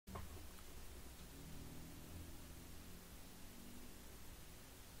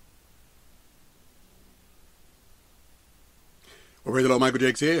Well, praise the Lord, Michael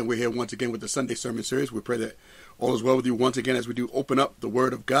Jakes here, and we're here once again with the Sunday Sermon Series. We pray that all is well with you once again as we do open up the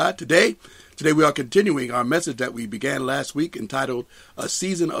Word of God. Today we are continuing our message that we began last week entitled A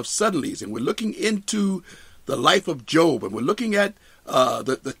Season of Suddenlies, and we're looking into the life of Job, and we're looking at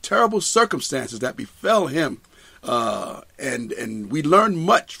the terrible circumstances that befell him. And we learn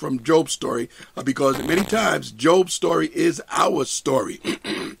much from Job's story because many times Job's story is our story.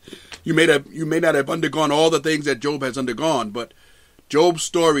 You may not have undergone all the things that Job has undergone, but Job's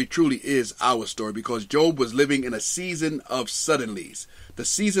story truly is our story because Job was living in a season of suddenlies, the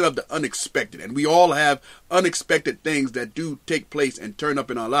season of the unexpected. And we all have unexpected things that do take place and turn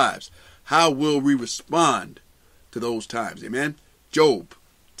up in our lives. How will we respond to those times? Amen. Job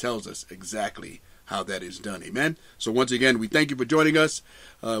tells us exactly how that is done. Amen. So once again, we thank you for joining us.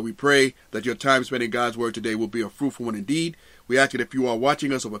 We pray that your time spent in God's Word today will be a fruitful one indeed. We ask that if you are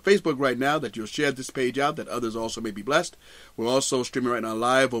watching us over Facebook right now, that you'll share this page out, that others also may be blessed. We're also streaming right now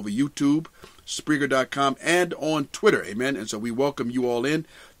live over YouTube, Spreaker.com, and on Twitter. Amen. And so we welcome you all in.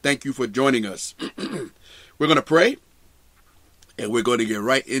 Thank you for joining us. We're going to pray, and we're going to get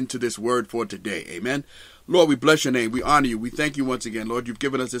right into this word for today. Amen. Lord, we bless your name. We honor you. We thank you once again. Lord, you've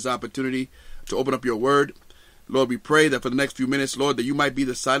given us this opportunity to open up your word. Lord, we pray that for the next few minutes, Lord, that you might be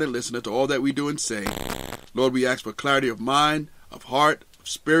the silent listener to all that we do and say. Lord, we ask for clarity of mind, of heart, of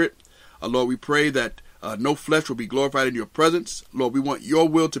spirit. Lord, we pray that no flesh will be glorified in your presence. Lord, we want your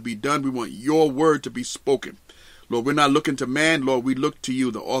will to be done. We want your word to be spoken. Lord, we're not looking to man. Lord, we look to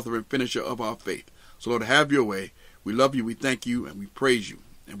you, the author and finisher of our faith. So, Lord, have your way. We love you, we thank you, and we praise you.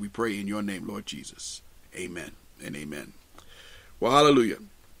 And we pray in your name, Lord Jesus. Amen and amen. Well, hallelujah.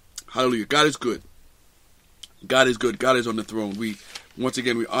 Hallelujah. God is good. God is good. God is on the throne. Once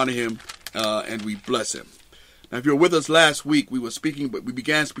again, we honor him and we bless him. Now, if you were with us last week, we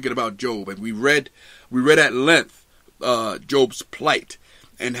began speaking about Job, and we read at length Job's plight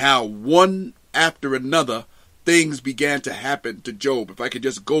and how one after another things began to happen to Job. If I could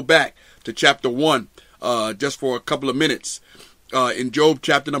just go back to chapter 1 just for a couple of minutes. In Job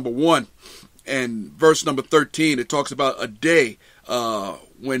chapter number 1 and verse number 13, it talks about a day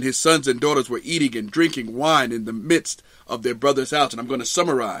when his sons and daughters were eating and drinking wine in the midst of their brother's house. And I'm going to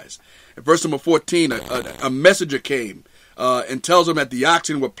summarize. In verse number 14, a messenger came and tells them that the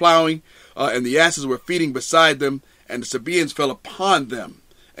oxen were plowing and the asses were feeding beside them, and the Sabaeans fell upon them.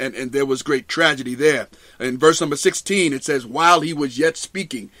 And there was great tragedy there. In verse number 16, it says, while he was yet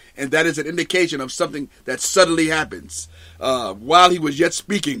speaking, and that is an indication of something that suddenly happens. While he was yet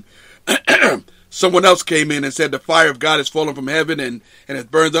speaking, someone else came in and said, the fire of God has fallen from heaven and has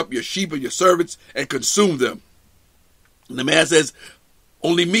burned up your sheep and your servants and consumed them. And the man says,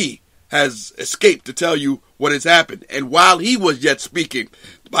 only me has escaped to tell you what has happened. And while he was yet speaking,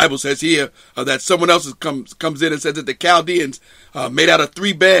 the Bible says here that someone else comes in and says that the Chaldeans made out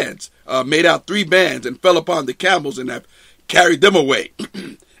three bands and fell upon the camels and have carried them away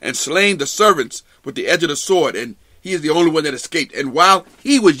and slain the servants with the edge of the sword. And he is the only one that escaped. And while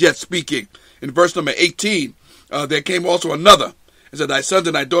he was yet speaking, in verse number 18, there came also another and said, thy sons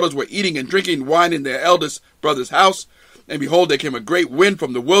and thy daughters were eating and drinking wine in their eldest brother's house. And behold, there came a great wind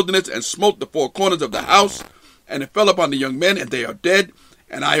from the wilderness and smote the four corners of the house. And it fell upon the young men, and they are dead.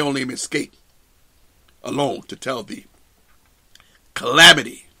 And I only am escaped alone to tell thee.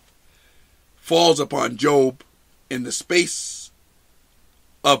 Calamity falls upon Job in the space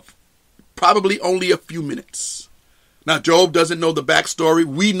of probably only a few minutes. Now, Job doesn't know the backstory.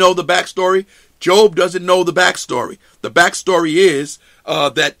 We know the backstory. Job doesn't know the backstory. The backstory is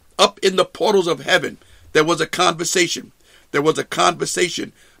that up in the portals of heaven, there was a conversation. There was a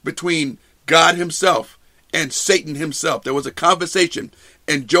conversation between God himself and Satan himself. There was a conversation,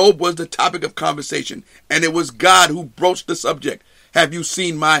 and Job was the topic of conversation. And it was God who broached the subject. Have you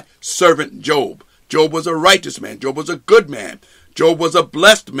seen my servant Job? Job was a righteous man. Job was a good man. Job was a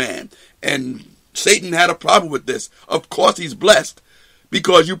blessed man. And Satan had a problem with this. Of course he's blessed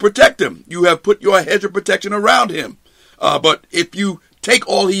because you protect him. You have put your hedge of protection around him. But if you take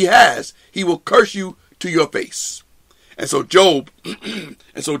all he has, he will curse you to your face. And so Job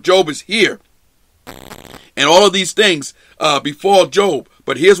is here. And all of these things befall Job.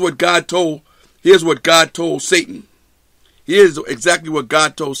 But here's what God told Satan. Here's exactly what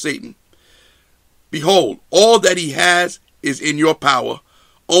God told Satan. Behold, all that he has is in your power.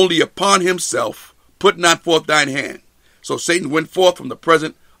 Only upon himself put not forth thine hand. So Satan went forth from the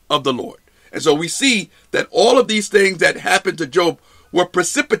presence of the Lord. And so we see that all of these things that happened to Job were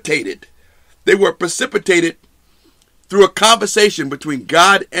precipitated. They were precipitated through a conversation between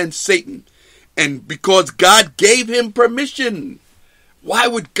God and Satan. And because God gave him permission. Why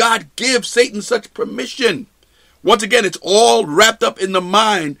would God give Satan such permission? Once again, it's all wrapped up in the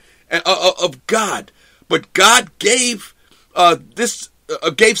mind of God. But God gave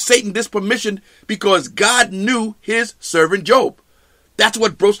gave Satan this permission because God knew his servant Job. That's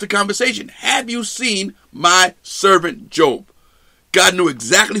what broached the conversation. Have you seen my servant Job? God knew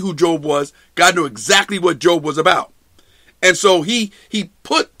exactly who Job was. God knew exactly what Job was about. And so he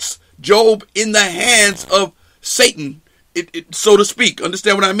puts Job in the hands of Satan, so to speak.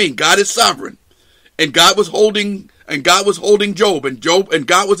 Understand what I mean? God is sovereign. And God was holding Job, and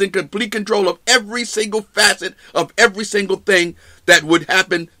God was in complete control of every single facet of every single thing that would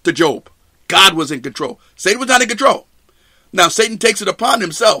happen to Job. God was in control. Satan was not in control. Now Satan takes it upon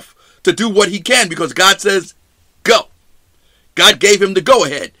himself to do what he can because God says, go. God gave him the go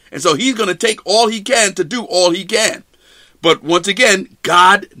ahead. And so he's going to take all he can to do all he can. But once again,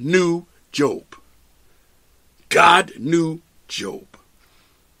 God knew Job. God knew Job.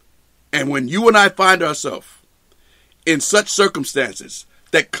 And when you and I find ourselves in such circumstances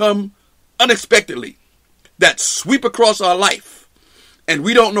that come unexpectedly, that sweep across our life, and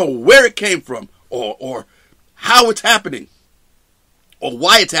we don't know where it came from or how it's happening or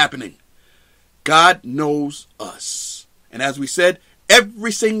why it's happening, God knows us. And as we said,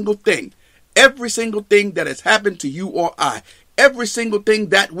 every single thing that has happened to you or I, every single thing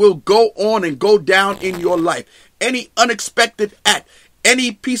that will go on and go down in your life, any unexpected act,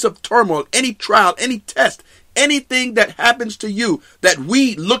 any piece of turmoil, any trial, any test, anything that happens to you that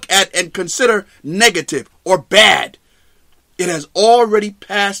we look at and consider negative or bad, it has already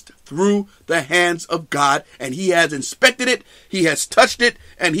passed through the hands of God, and he has inspected it, he has touched it,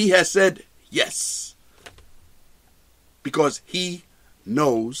 and he has said yes. Because he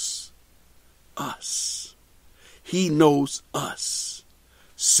knows us. He knows us.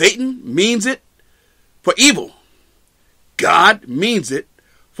 Satan means it for evil. God means it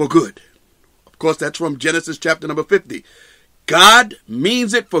for good. Of course, that's from Genesis chapter number 50. God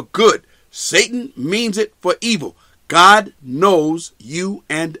means it for good. Satan means it for evil. God knows you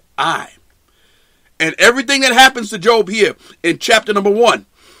and I. And everything that happens to Job here in chapter number 1,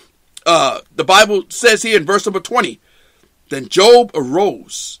 the Bible says here in verse number 20, then Job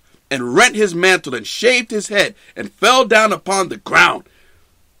arose and rent his mantle and shaved his head and fell down upon the ground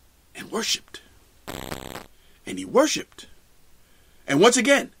and worshipped. And he worshipped. And once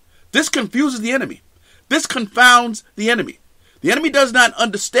again, this confuses the enemy. This confounds the enemy. The enemy does not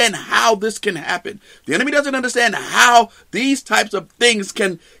understand how this can happen. The enemy doesn't understand how these types of things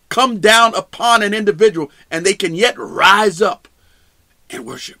can come down upon an individual and they can yet rise up and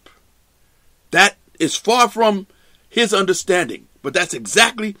worship. That is far from his understanding, but that's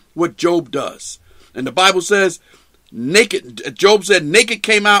exactly what Job does. And the Bible says, Job said, naked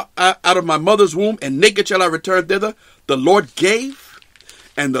came out of my mother's womb, and naked shall I return thither. The Lord gave,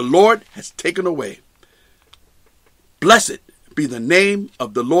 and the Lord has taken away. Blessed be the name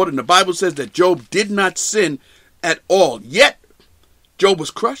of the Lord. And the Bible says that Job did not sin at all. Yet, Job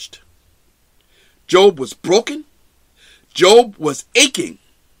was crushed. Job was broken. Job was aching.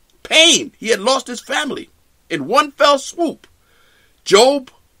 Pain. He had lost his family in one fell swoop.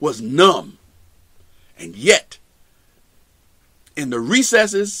 Job was numb. And yet, in the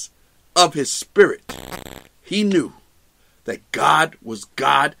recesses of his spirit, he knew that God was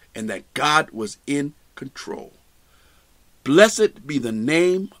God and that God was in control. Blessed be the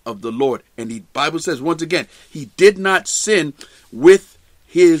name of the Lord. And the Bible says once again, he did not sin with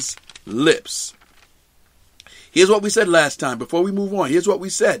his lips. Here's what we said last time before we move on. Here's what we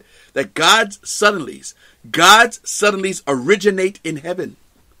said, that God's suddenlies originate in heaven.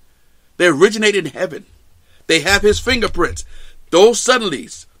 They originate in heaven. They have his fingerprints. Those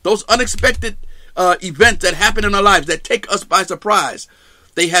suddenlies, those unexpected events that happen in our lives that take us by surprise,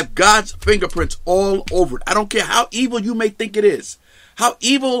 they have God's fingerprints all over it. I don't care how evil you may think it is, how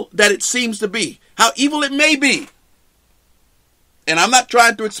evil that it seems to be, how evil it may be. And I'm not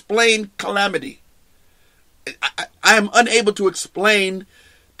trying to explain calamity. I am unable to explain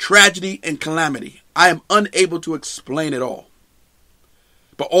tragedy and calamity. I am unable to explain it all.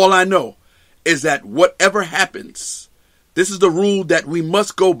 But all I know is that whatever happens, this is the rule that we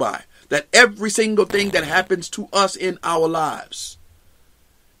must go by, that every single thing that happens to us in our lives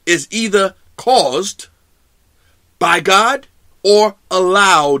is either caused by God or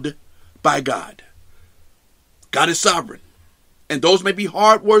allowed by God. God is sovereign. And those may be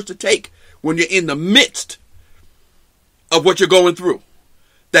hard words to take when you're in the midst of what you're going through.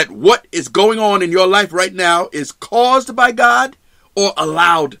 That what is going on in your life right now is caused by God or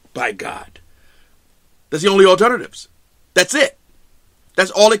allowed by God. That's the only alternatives. That's it.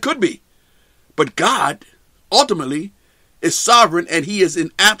 That's all it could be. But God ultimately is sovereign and he is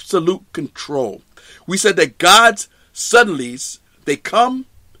in absolute control. We said that God's suddenlies, they come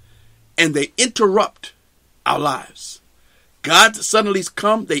and they interrupt our lives. God's suddenlies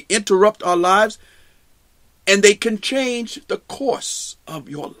come, they interrupt our lives, and they can change the course of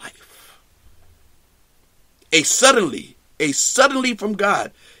your life. A suddenly from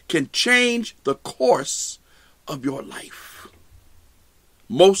God can change the course of your life.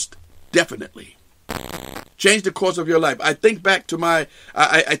 Most definitely. Change the course of your life. I think back to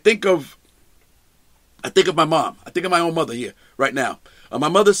I think of my mom. I think of my own mother here right now. My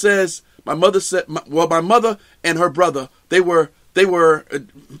mother and her brother, they were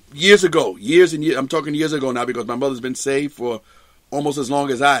years ago, I'm talking years ago now because my mother's been saved for almost as long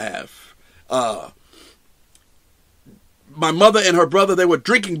as I have. My mother and her brother, they were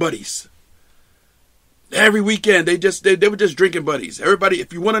drinking buddies. Every weekend, they were just drinking buddies. Everybody,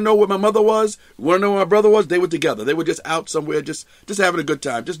 if you want to know what my mother was, want to know what my brother was, they were together. They were just out somewhere, just having a good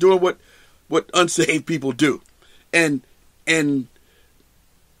time, just doing what unsaved people do. And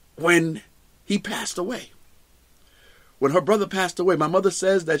when he passed away, when her brother passed away, my mother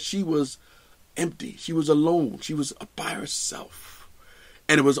says that she was empty. She was alone. She was by herself.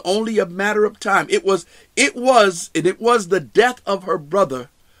 And it was only a matter of time. It was the death of her brother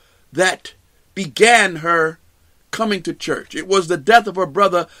that began her coming to church. It was the death of her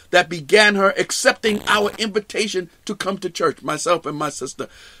brother that began her accepting our invitation to come to church. Myself and my sister,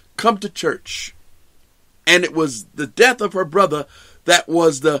 come to church. And it was the death of her brother that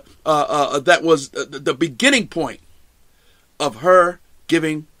was the beginning point of her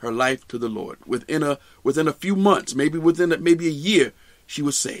giving her life to the Lord. Within a few months, maybe a year, she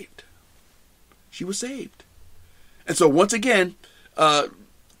was saved. She was saved. And so once again,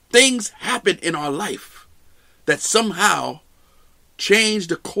 things happen in our life that somehow change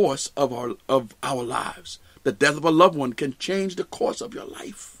the course of our lives. The death of a loved one can change the course of your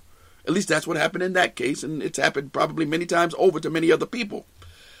life. At least that's what happened in that case, and it's happened probably many times over to many other people.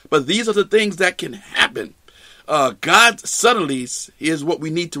 But these are the things that can happen. God's suddenlies is what we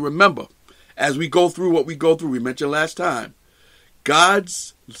need to remember as we go through what we go through. We mentioned last time,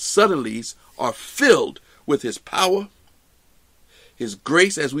 God's suddenlies are filled with his power, his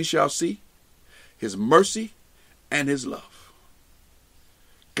grace, as we shall see, his mercy, and his love.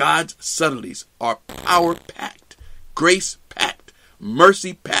 God's suddenlies are power-packed, grace-packed,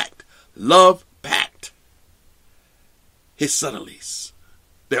 mercy-packed, love-packed. His suddenlies,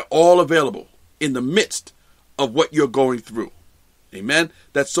 they're all available in the midst of what you're going through. Amen?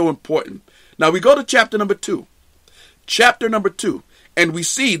 That's so important. Now we go to chapter number 2. Chapter number 2. And we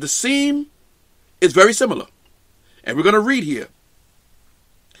see the scene is very similar. And we're going to read here.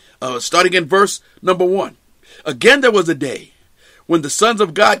 Starting in verse number 1. Again, there was a day when the sons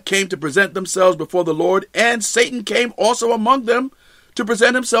of God came to present themselves before the Lord, and Satan came also among them to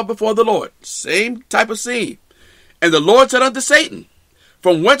present himself before the Lord. Same type of scene. And the Lord said unto Satan,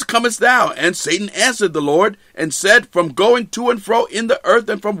 From whence comest thou? And Satan answered the Lord and said, From going to and fro in the earth,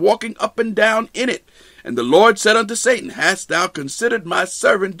 and from walking up and down in it. And the Lord said unto Satan, Hast thou considered my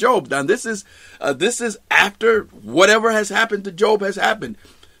servant Job? Now this is after whatever has happened to Job has happened.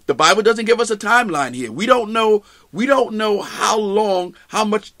 The Bible doesn't give us a timeline here. We don't know how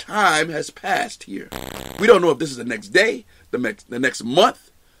much time has passed here. We don't know if this is the next day, the next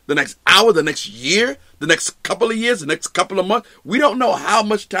month, the next hour, the next year, the next couple of years, the next couple of months. We don't know how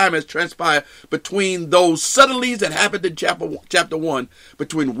much time has transpired between those suddenlies that happened in chapter 1,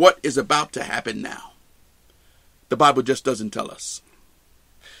 between what is about to happen now. The Bible just doesn't tell us.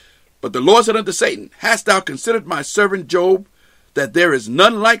 But the Lord said unto Satan, Hast thou considered my servant Job, that there is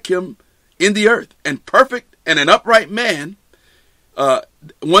none like him in the earth, and perfect and an upright man,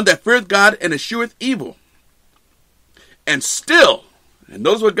 one that feareth God and escheweth evil. And still, and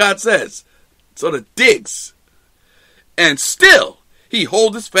notice what God says, sort of digs, and still he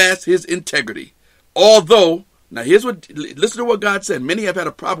holdeth fast his integrity. Although, now listen to what God said. Many have had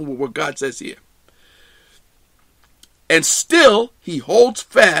a problem with what God says here. And still he holds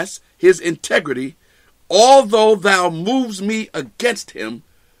fast his integrity, although thou moves me against him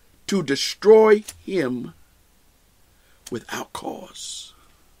to destroy him without cause.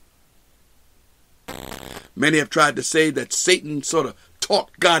 Many have tried to say that Satan sort of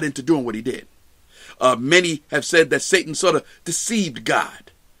talked God into doing what he did. Many have said that Satan sort of deceived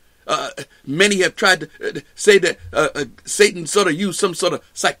God. Many have tried to say that Satan sort of used some sort of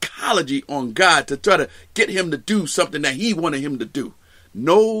psychology on God to try to get him to do something that he wanted him to do.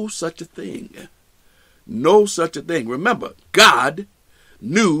 No such a thing. No such a thing. Remember, God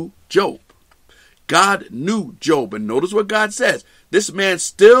knew Job. God knew Job. And notice what God says. This man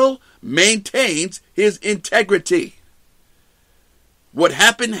still maintains his integrity. What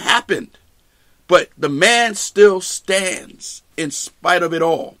happened, happened. But the man still stands in spite of it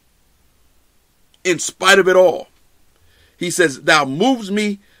all. In spite of it all. He says, thou moves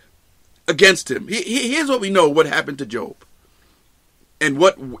me against him. Here's what we know what happened to Job. And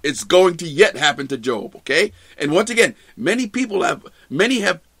what is going to yet happen to Job, okay? And once again, many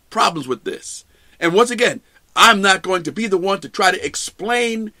have problems with this. And once again, I'm not going to be the one to try to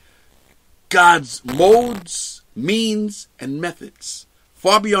explain God's modes, means, and methods.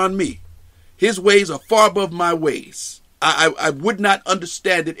 Far beyond me. His ways are far above my ways. I would not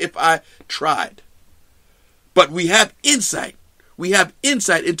understand it if I tried. But we have insight. We have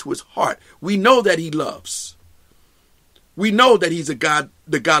insight into his heart. We know that he loves. We know that he's the God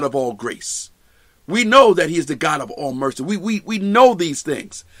of all grace. We know that he is the God of all mercy. We know these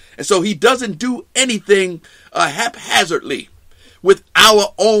things. And so he doesn't do anything haphazardly with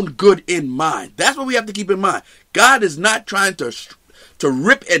our own good in mind. That's what we have to keep in mind. God is not trying to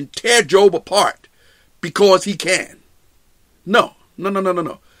rip and tear Job apart because he can. No.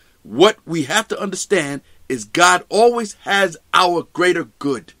 What we have to understand is God always has our greater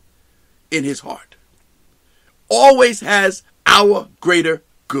good in his heart. Always has our greater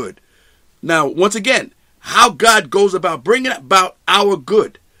good. Now, once again, how God goes about bringing about our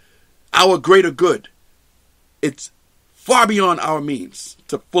good, our greater good, it's far beyond our means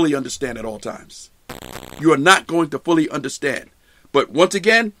to fully understand at all times. You are not going to fully understand. But once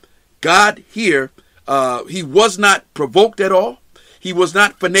again, God here, he was not provoked at all. He was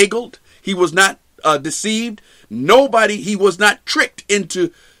not finagled. He was not deceived. He was not tricked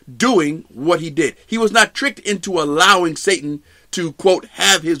into doing what he did. He was not tricked into allowing Satan to, quote,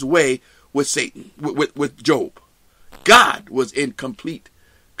 have his way with Satan, with Job. God was in complete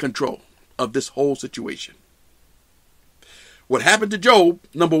control of this whole situation. What happened to Job,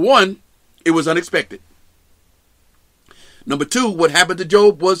 number one, it was unexpected. Number two, what happened to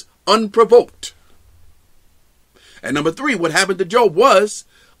Job was unprovoked. And number three, what happened to Job was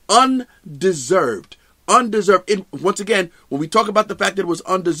undeserved. Undeserved. And once again, when we talk about the fact that it was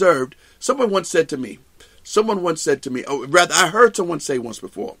undeserved, someone once said to me, I heard someone say once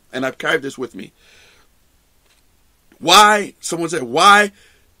before, and I've carried this with me. Someone said, why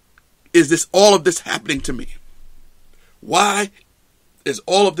is all of this happening to me? Why is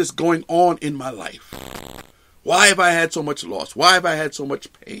all of this going on in my life? Why have I had so much loss? Why have I had so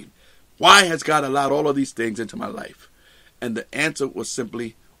much pain? Why has God allowed all of these things into my life? And the answer was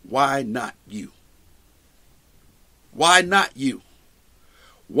simply, why not you? Why not you?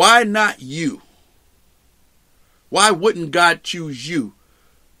 Why not you? Why wouldn't God choose you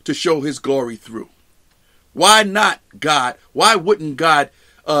to show his glory through? Why not God? Why wouldn't God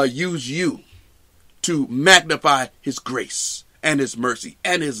use you to magnify his grace and his mercy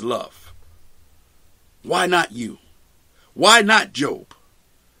and his love? Why not you? Why not Job?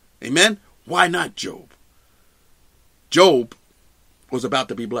 Amen? Why not Job? Job was about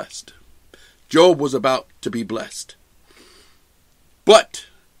to be blessed. Job was about to be blessed. But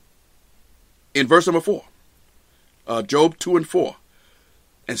in verse number 4, Job 2 and 4,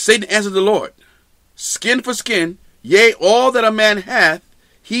 and Satan answered the Lord, skin for skin, yea, all that a man hath,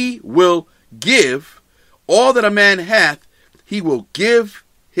 he will give. All that a man hath, he will give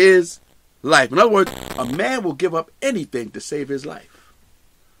his life. In other words, a man will give up anything to save his life.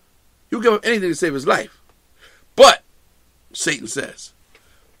 He'll give up anything to save his life. But, Satan says,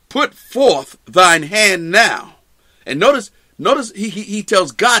 put forth thine hand now. And notice he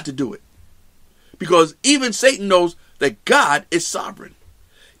tells God to do it. Because even Satan knows that God is sovereign.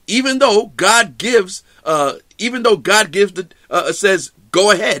 Even though God gives, says,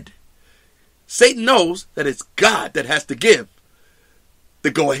 go ahead. Satan knows that it's God that has to give the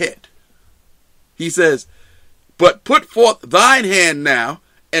go ahead. He says, but put forth thine hand now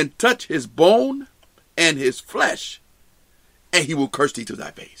and touch his bone and his flesh, and he will curse thee to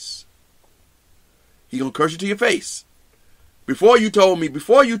thy face. He gonna curse you to your face. Before you told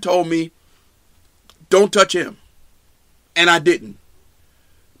me, don't touch him. And I didn't.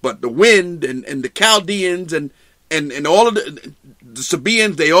 But the wind and the Chaldeans and all of the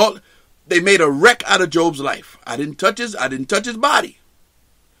Sabaeans, they made a wreck out of Job's life. I didn't touch his body.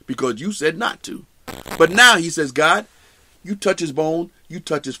 Because you said not to. But now he says, God, you touch his bone, you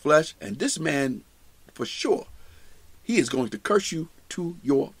touch his flesh, and this man, for sure, he is going to curse you to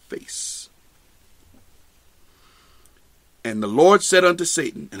your face. And the Lord said unto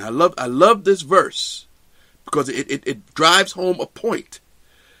Satan, and I love this verse because it drives home a point.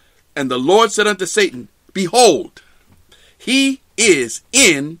 And the Lord said unto Satan, behold, he is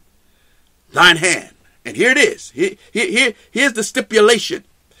in thine hand. And here it is. Here's the stipulation.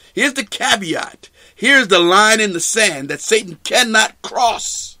 Here's the caveat. Here's the line in the sand that Satan cannot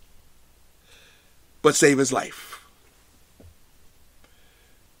cross but save his life.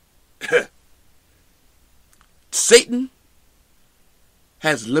 Satan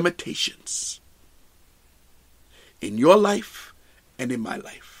has limitations in your life and in my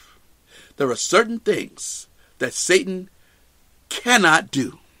life. There are certain things that Satan cannot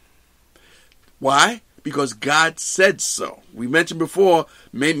do. Why? Because God said so. We mentioned before,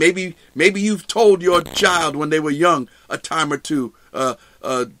 maybe you've told your child when they were young a time or two,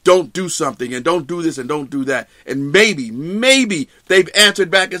 don't do something and don't do this and don't do that. And maybe they've answered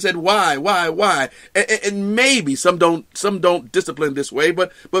back and said, why? And maybe some don't discipline this way,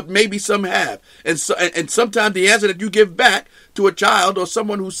 but maybe some have. And sometimes the answer that you give back to a child or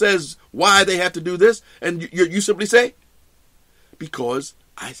someone who says why they have to do this, and you simply say, because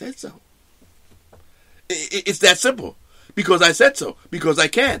I said so. It's that simple. Because I said so. Because I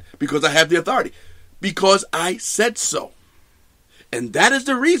can. Because I have the authority. Because I said so. And that is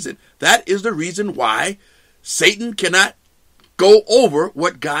the reason. That is the reason why Satan cannot go over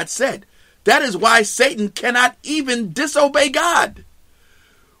what God said. That is why Satan cannot even disobey God.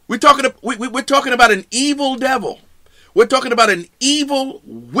 We're talking about an evil devil. We're talking about an evil,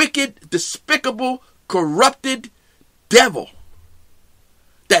 wicked, despicable, corrupted devil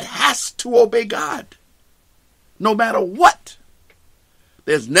that has to obey God. No matter what.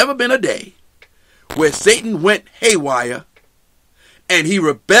 There's never been a day where Satan went haywire and he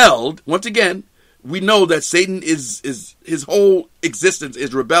rebelled. Once again, we know that Satan is his whole existence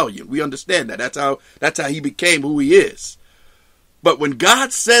is rebellion. We understand that. That's how he became who he is. But when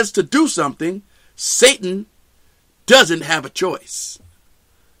God says to do something, Satan doesn't have a choice.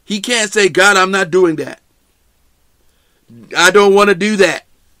 He can't say, God, I'm not doing that. I don't want to do that.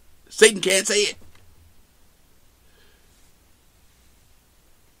 Satan can't say it.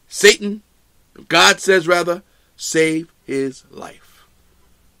 Satan, God says rather, save his life.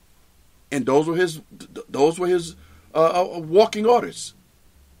 And those were his walking orders.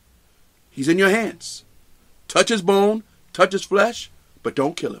 He's in your hands. Touch his bone, touch his flesh, but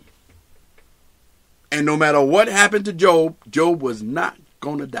don't kill him. And no matter what happened to Job, Job was not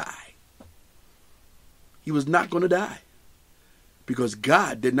going to die. He was not going to die. Because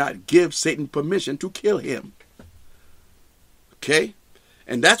God did not give Satan permission to kill him. Okay?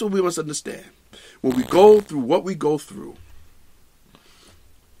 And that's what we must understand. When we go through what we go through,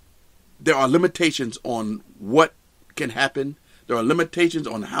 there are limitations on what can happen. There are limitations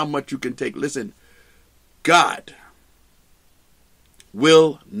on how much you can take. Listen, God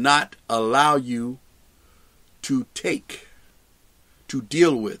will not allow you to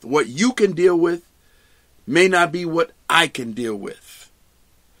deal with. What you can deal with may not be what I can deal with.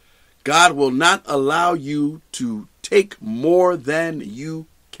 God will not allow you to take more than you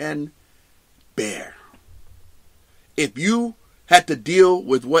can bear. If you had to deal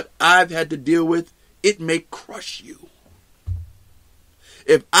with what I've had to deal with, it may crush you.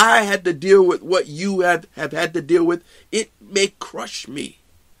 If I had to deal with what you have had to deal with, it may crush me.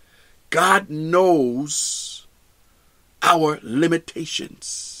 God knows our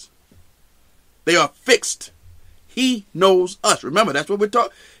limitations. They are fixed. He knows us. Remember, that's what we're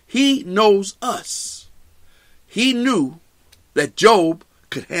talking. He knows us. He knew that Job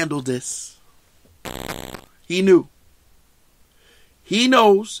could handle this. He knew. He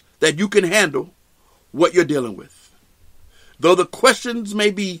knows that you can handle what you're dealing with. Though the questions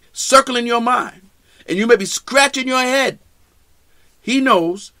may be circling your mind and you may be scratching your head, he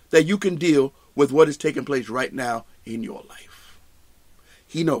knows that you can deal with what is taking place right now in your life.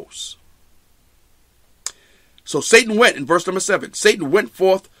 He knows. So Satan went, in verse number 7, Satan went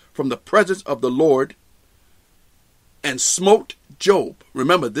forth from the presence of the Lord and smote Job.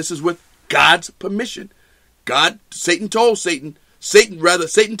 Remember, this is with God's permission. Satan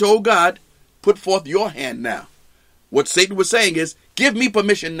told God, put forth your hand now. What Satan was saying is, give me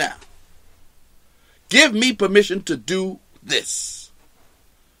permission now. Give me permission to do this.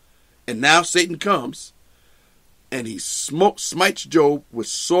 And now Satan comes and he smites Job with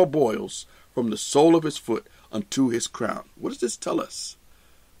sore boils from the sole of his foot unto his crown. What does this tell us?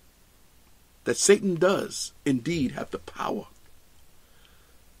 That Satan does indeed have the power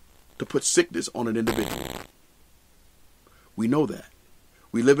to put sickness on an individual. We know that.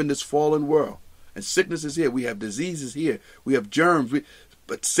 We live in this fallen world, and sickness is here. We have diseases here. We have germs.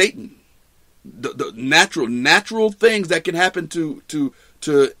 But Satan, the natural things that can happen to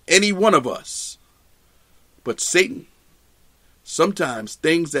any one of us. But Satan, sometimes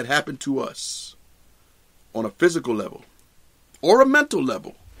things that happen to us on a physical level or a mental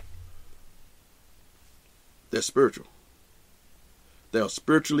level, they're spiritual. they are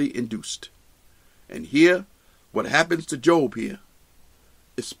spiritually induced. And here, what happens to Job here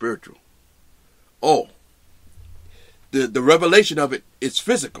is spiritual. Oh, the revelation of it is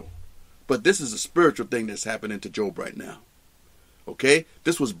physical, but this is a spiritual thing that's happening to Job right now. Okay?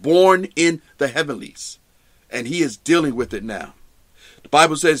 This was born in the heavenlies, and he is dealing with it now. The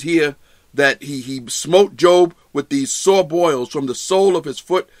Bible says here that he smote Job with these sore boils from the sole of his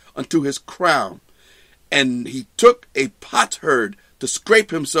foot unto his crown. And he took a potsherd to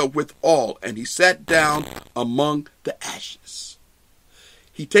scrape himself withal, and he sat down among the ashes.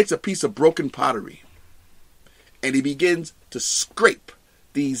 He takes a piece of broken pottery, and he begins to scrape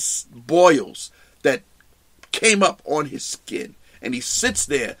these boils that came up on his skin. And he sits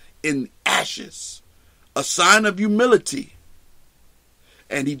there in ashes, a sign of humility.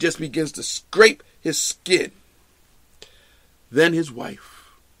 And he just begins to scrape his skin. Then his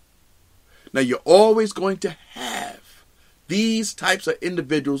wife. Now you're always going to have these types of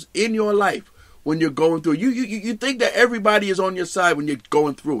individuals in your life when you're going through it. You think that everybody is on your side when you're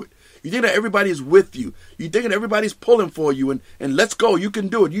going through it. You think that everybody is with you. You think that everybody's pulling for you and let's go, you can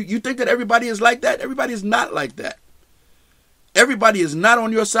do it. You think that everybody is like that? Everybody is not like that. Everybody is not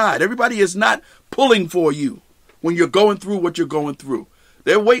on your side. Everybody is not pulling for you when you're going through what you're going through.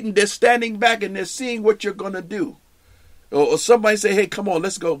 They're waiting, they're standing back, and they're seeing what you're going to do. Or somebody say, hey, come on,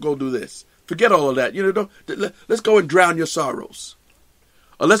 let's go do this. Forget all of that. Let's go and drown your sorrows.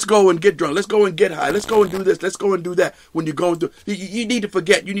 Or let's go and get drunk. Let's go and get high. Let's go and do this. Let's go and do that. When you're going through, you need to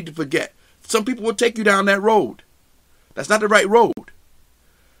forget. You need to forget. Some people will take you down that road. That's not the right road.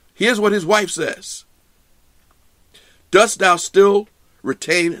 Here's what his wife says. Dost thou still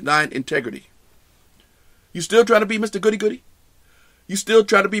retain thine integrity? You still try to be Mr. Goody-Goody? You still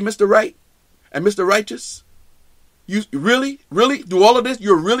try to be Mr. Right and Mr. Righteous? You really do all of this?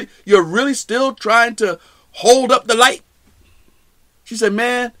 You're really still trying to hold up the light? She said,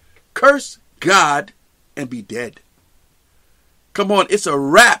 man, curse God and be dead. Come on, it's a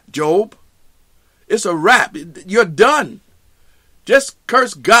wrap, Job. It's a wrap. You're done. Just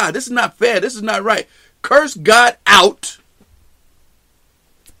curse God. This is not fair. This is not right. Curse God out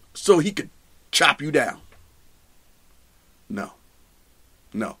so he could chop you down.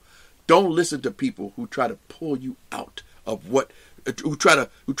 No. Don't listen to people who try to pull you out of who try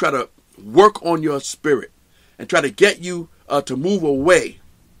to work on your spirit and try to get you to move away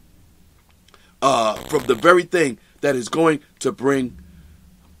from the very thing that is going to bring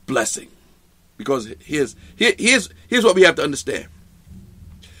blessing. Because here's what we have to understand.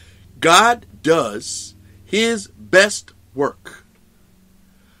 God does his best work.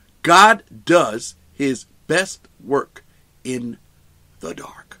 God does his best work in the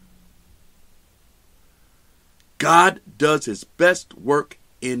dark. God does his best work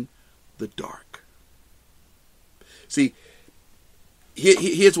in the dark. See,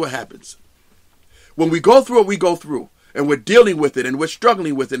 here's what happens. When we go through what we go through, and we're dealing with it, and we're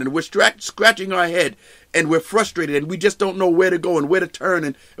struggling with it, and we're scratching our head, and we're frustrated, and we just don't know where to go and where to turn,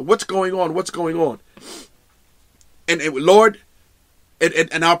 and what's going on. And Lord,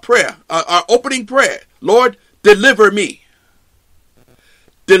 and our prayer, our opening prayer, Lord, deliver me.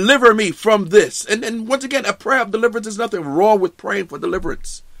 Deliver me from this. And once again, a prayer of deliverance, is nothing wrong with praying for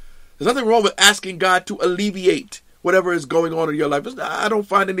deliverance. There's nothing wrong with asking God to alleviate whatever is going on in your life. I don't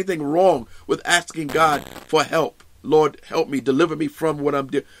find anything wrong with asking God for help. Lord, help me, deliver me from what I'm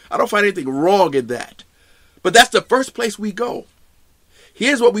doing. I don't find anything wrong in that. But that's the first place we go.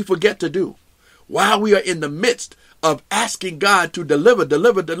 Here's what we forget to do. While we are in the midst of asking God to deliver. And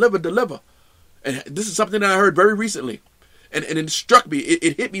this is something that I heard very recently. And it struck me.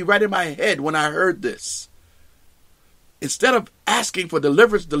 It hit me right in my head when I heard this. Instead of asking for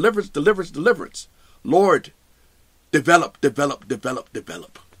deliverance, Lord, develop.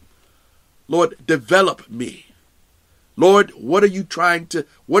 Lord, develop me. Lord, what are you trying to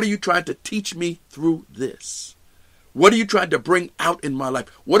teach me through this? What are you trying to bring out in my life?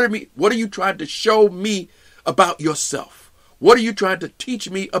 What are you trying to show me about yourself? What are you trying to teach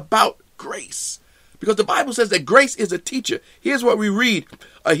me about grace? Because the Bible says that grace is a teacher. Here's what we read.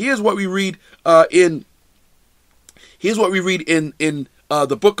 Here's what we read in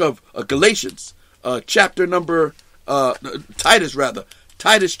the book of Galatians, chapter number Titus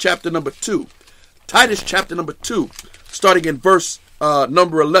chapter number 2. Titus chapter number 2, starting in verse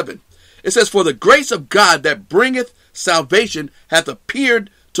number 11. It says, "For the grace of God that bringeth salvation hath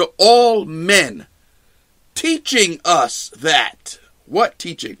appeared to all men, teaching us that." What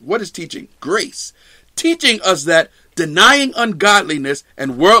teaching? What is teaching? Grace. Teaching us that, denying ungodliness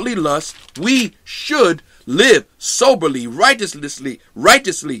and worldly lust, we should live soberly, righteously,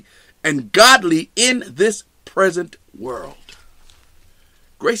 and godly in this present world.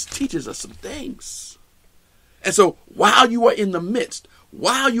 Grace teaches us some things. And so while you are in the midst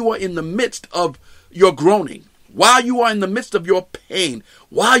of your groaning, while you are in the midst of your pain,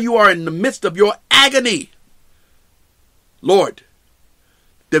 while you are in the midst of your agony, Lord,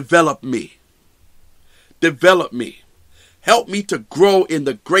 develop me. Develop me. Help me to grow in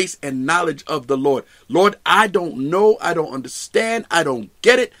the grace and knowledge of the Lord. Lord, I don't know. I don't understand. I don't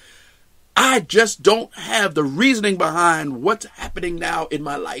get it. I just don't have the reasoning behind what's happening now in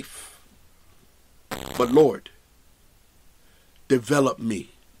my life. But Lord, develop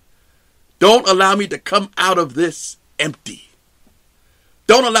me. Don't allow me to come out of this empty.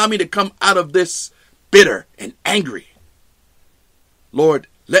 Don't allow me to come out of this bitter and angry. Lord,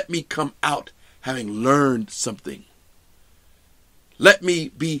 let me come out having learned something. Let me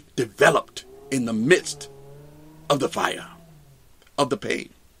be developed in the midst of the fire, of the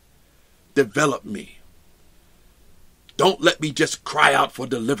pain. Develop me. Don't let me just cry out for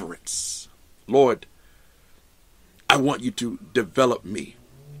deliverance. Lord, I want you to develop me.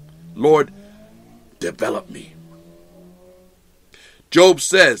 Lord, develop me. Job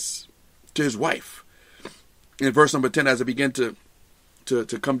says to his wife in verse number 10, as I begin to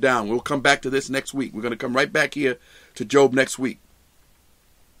come down. We'll come back to this next week. We're going to come right back here to Job next week.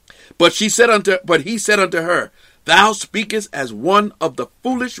 But he said unto her, thou speakest as one of the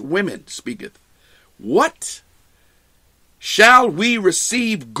foolish women speaketh. What? Shall we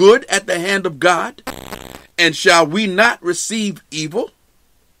receive good at the hand of God? And shall we not receive evil?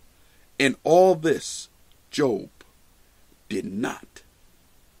 In all this, Job did not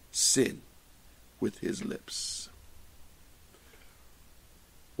sin with his lips.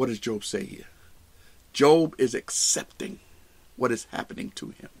 What does Job say here? Job is accepting what is happening to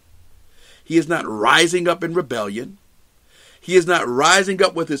him. He is not rising up in rebellion. He is not rising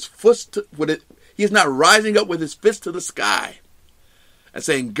up with his fist to the sky and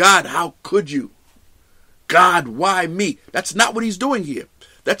saying, God, how could you? God, why me? That's not what he's doing here.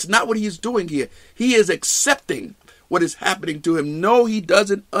 That's not what he's doing here. He is accepting what is happening to him. No, he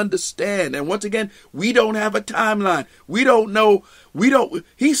doesn't understand. And once again, we don't have a timeline. We don't know.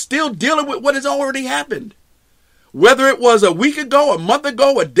 He's still dealing with what has already happened. Whether it was a week ago, a month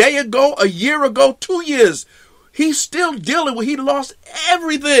ago, a day ago, a year ago, 2 years, he's still dealing with, he lost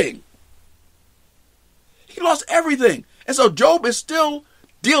everything. He lost everything. And so Job is still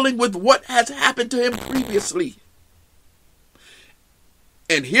dealing with what has happened to him previously.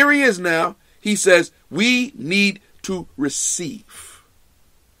 And here he is now. He says, we need to receive.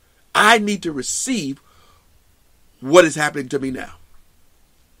 I need to receive what is happening to me now.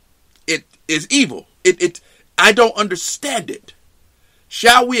 It is evil. I don't understand it.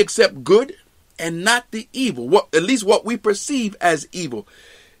 Shall we accept good and not the evil? At least what we perceive as evil.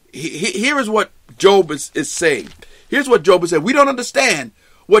 Here is what Job is saying. Here's what Job is saying. We don't understand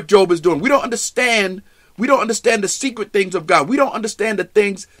what Job is doing. We don't understand the secret things of God. We don't understand the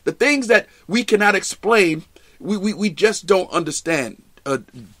things that we cannot explain. We just don't understand.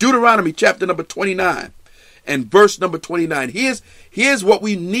 Deuteronomy chapter number 29 and verse number 29. Here's what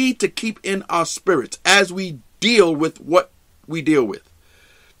we need to keep in our spirits as we deal with what we deal with.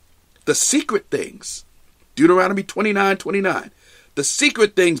 The secret things, Deuteronomy 29:29. The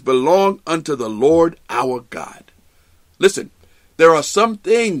secret things belong unto the Lord our God. Listen, there are some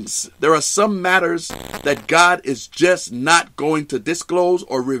matters that God is just not going to disclose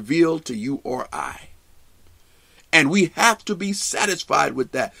or reveal to you or I. And we have to be satisfied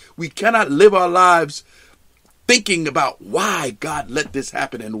with that. We cannot live our lives thinking about why God let this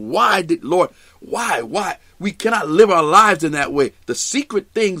happen and why. We cannot live our lives in that way. The secret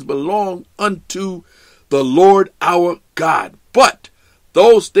things belong unto the Lord our God. But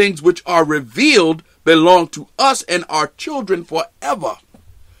those things which are revealed belong to us and our children forever.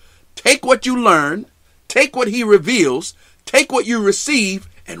 Take what you learn, take what he reveals, take what you receive,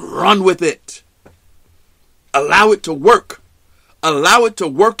 and run with it. Allow it to work. Allow it to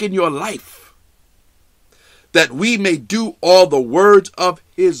work in your life, that we may do all the words of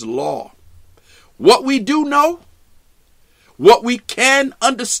his law. What we do know, what we can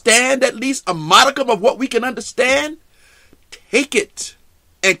understand, at least a modicum of what we can understand, take it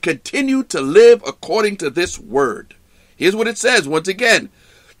and continue to live according to this word. Here's what it says once again.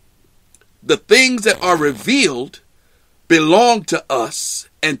 The things that are revealed belong to us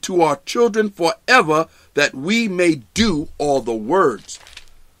and to our children forever, that we may do all the words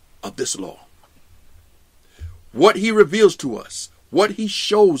of this law. What he reveals to us, what he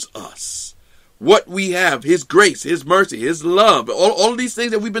shows us, what we have, his grace, his mercy, his love, all of these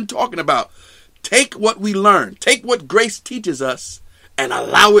things that we've been talking about. Take what we learn, take what grace teaches us, and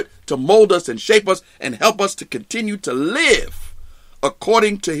allow it to mold us and shape us and help us to continue to live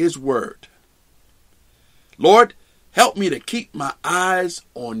according to his word. Lord, help me to keep my eyes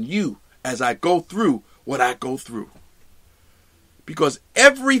on you as I go through what I go through. Because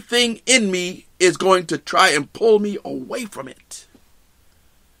everything in me is going to try and pull me away from it.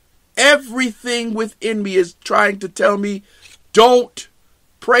 Everything within me is trying to tell me, don't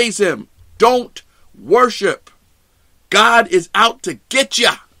praise him. Don't worship. God is out to get you.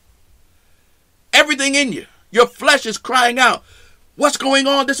 Everything in you. Your flesh is crying out. What's going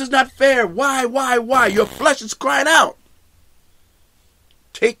on? This is not fair. Why? Your flesh is crying out.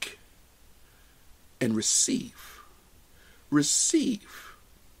 Take and receive. Receive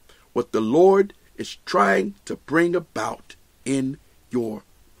what the Lord is trying to bring about in your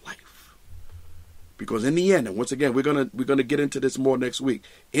life. Because in the end, and once again, we're gonna get into this more next week.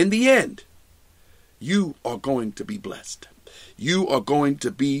 In the end, you are going to be blessed. You are going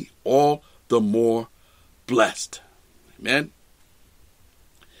to be all the more blessed. Amen.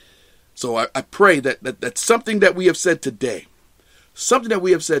 So I pray that something that we have said today,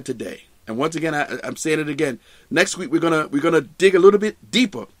 and once again, I'm saying it again. Next week we're gonna dig a little bit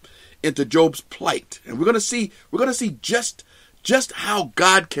deeper into Job's plight, and we're gonna see just how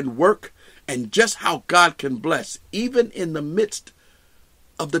God can work and just how God can bless, even in the midst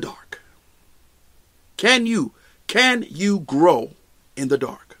of the dark. Can you grow in the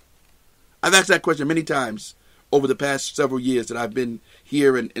dark? I've asked that question many times over the past several years that I've been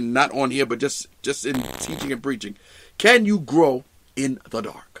here and not on here, but just in teaching and preaching. Can you grow in the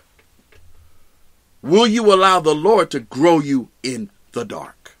dark? Will you allow the Lord to grow you in the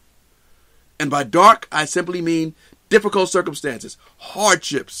dark? And by dark, I simply mean difficult circumstances,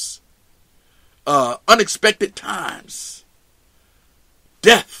 hardships, unexpected times,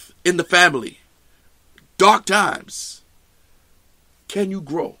 death in the family, dark times. Can you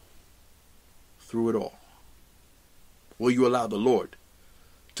grow through it all? Will you allow the Lord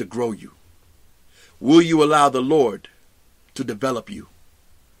to grow you? Will you allow the Lord to develop you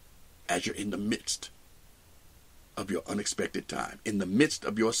as you're in the midst of your unexpected time, in the midst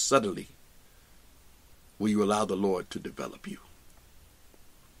of your suddenly? Will you allow the Lord to develop you?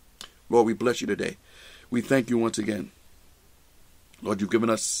 Lord, we bless you today. We thank you once again. Lord, you've given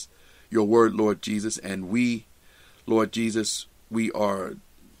us your word, Lord Jesus, and we, Lord Jesus, we are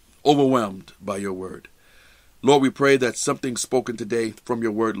overwhelmed by your word. Lord, we pray that something spoken today from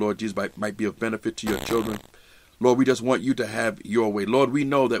your word, Lord Jesus, might be of benefit to your children. Lord, we just want you to have your way. Lord, we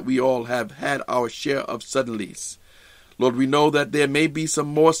know that we all have had our share of suddenlies. Lord, we know that there may be some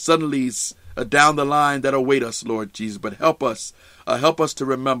more suddenlies down the line that await us, Lord Jesus. But help us to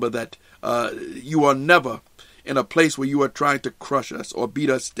remember that you are never in a place where you are trying to crush us or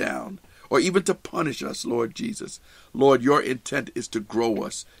beat us down or even to punish us, Lord Jesus. Lord, your intent is to grow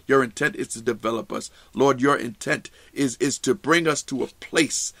us. Your intent is to develop us. Lord, your intent is to bring us to a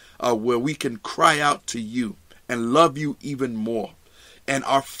place where we can cry out to you and love you even more. And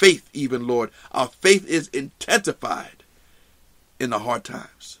our faith even, Lord, our faith is intensified in the hard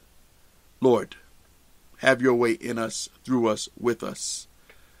times. Lord, have your way in us, through us, with us.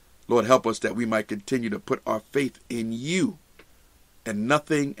 Lord, help us that we might continue to put our faith in you and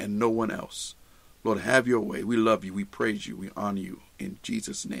nothing and no one else. Lord, have your way. We love you. We praise you. We honor you. In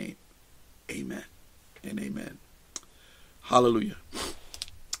Jesus' name, amen and amen. Hallelujah.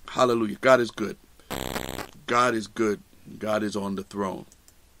 Hallelujah. God is good. God is good. God is on the throne.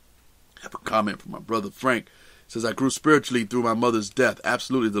 I have a comment from my brother Frank. It says, I grew spiritually through my mother's death.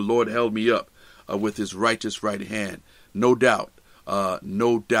 Absolutely, the Lord held me up with his righteous right hand. No doubt,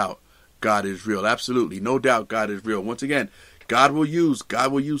 God is real. Absolutely, no doubt God is real. Once again, God will use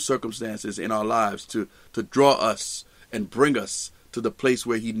circumstances in our lives to draw us and bring us to the place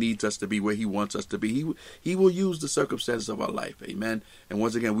where he needs us to be, where he wants us to be. He will use the circumstances of our life. Amen. And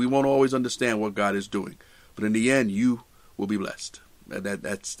once again, we won't always understand what God is doing, but in the end, you will be blessed.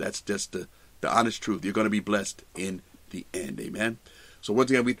 That's just the honest truth. You're going to be blessed in the end. Amen. So once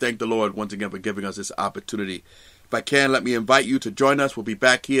again, we thank the Lord once again for giving us this opportunity. If I can, let me invite you to join us. We'll be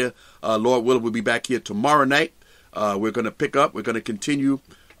back here. Lord willing, we'll be back here tomorrow night. We're going to pick up. We're going to continue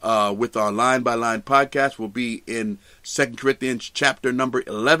with our line by line podcast. We'll be in 2 Corinthians chapter number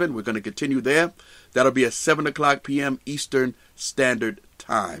 11. We're going to continue there. That'll be at 7 o'clock p.m. Eastern Standard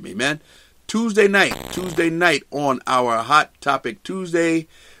Time. Amen. Tuesday night on our Hot Topic Tuesday,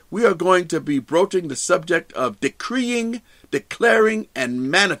 we are going to be broaching the subject of decreeing, declaring,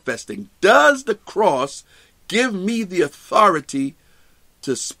 and manifesting. Does the cross give me the authority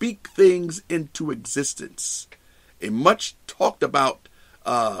to speak things into existence? A much talked about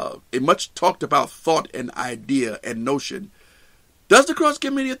thought and idea and notion. Does the cross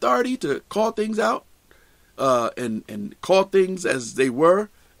give me the authority to call things out? and call things as they were,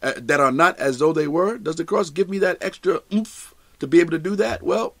 that are not as though they were? Does the cross give me that extra oomph to be able to do that?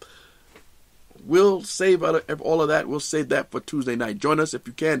 Well, we'll save all of that. We'll save that for Tuesday night. Join us if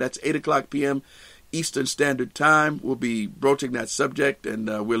you can. That's 8 o'clock p.m. Eastern Standard Time. We'll be broaching that subject, and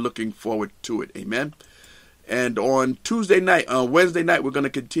we're looking forward to it. Amen. And on Wednesday night, we're going to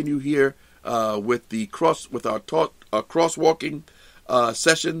continue here with our crosswalking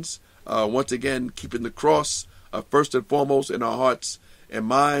sessions. Once again, keeping the cross first and foremost in our hearts and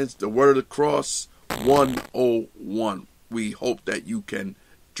minds. The word of the cross 101. We hope that you can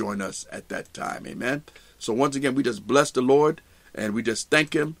join us at that time. Amen. So once again, we just bless the Lord and we just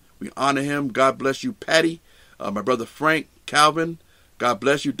thank him. We honor him. God bless you, Patty. My brother Frank, Calvin. God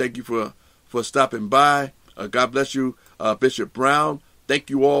bless you. Thank you for stopping by. God bless you, Bishop Brown. Thank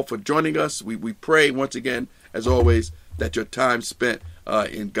you all for joining us. We pray once again, as always, that your time spent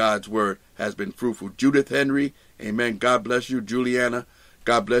in God's word has been fruitful. Judith Henry, amen. God bless you. Juliana,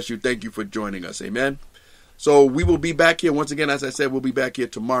 God bless you. Thank you for joining us. Amen. So we will be back here once again. As I said, we'll be back here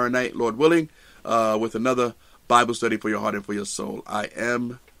tomorrow night, Lord willing, with another Bible study for your heart and for your soul. I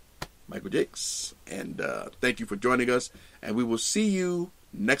am Michael Jakes, and thank you for joining us. And we will see you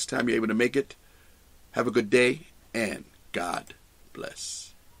next time you're able to make it. Have a good day, and God bless.